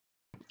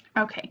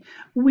Okay,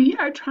 we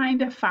are trying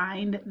to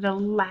find the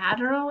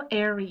lateral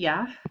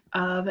area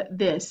of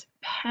this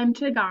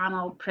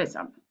pentagonal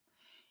prism.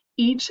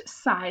 Each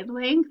side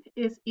length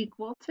is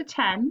equal to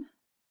 10,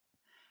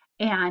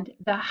 and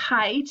the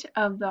height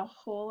of the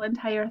whole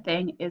entire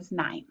thing is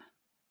 9.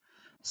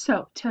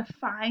 So to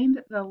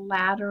find the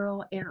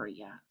lateral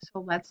area, so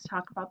let's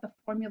talk about the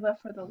formula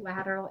for the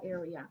lateral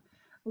area.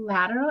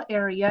 Lateral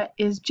area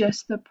is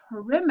just the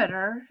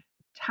perimeter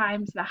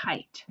times the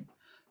height.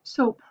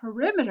 So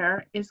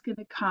perimeter is going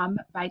to come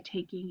by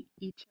taking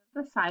each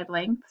of the side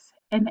lengths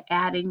and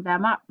adding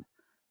them up.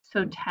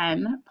 So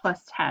 10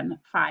 plus 10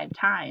 5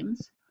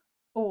 times,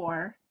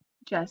 or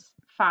just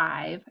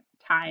 5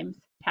 times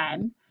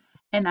 10,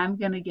 and I'm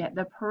going to get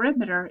the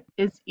perimeter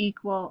is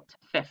equal to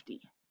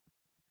 50.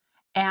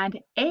 And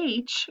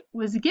h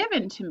was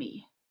given to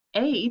me.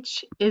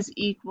 H is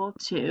equal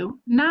to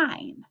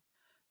 9.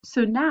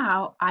 So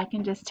now I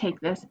can just take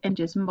this and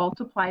just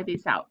multiply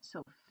these out.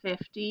 So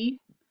 50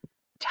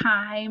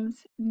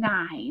 times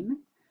 9.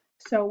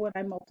 So when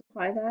I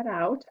multiply that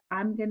out,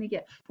 I'm going to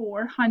get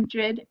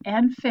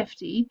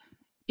 450.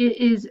 It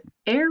is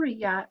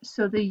area,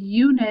 so the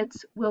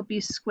units will be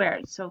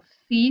squared. So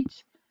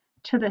feet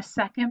to the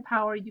second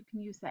power, you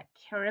can use that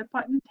caret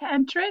button to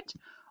enter it,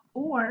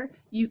 or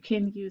you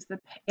can use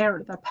the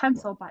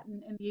pencil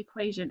button in the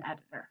equation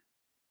editor.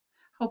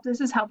 Hope this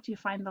has helped you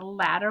find the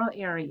lateral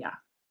area.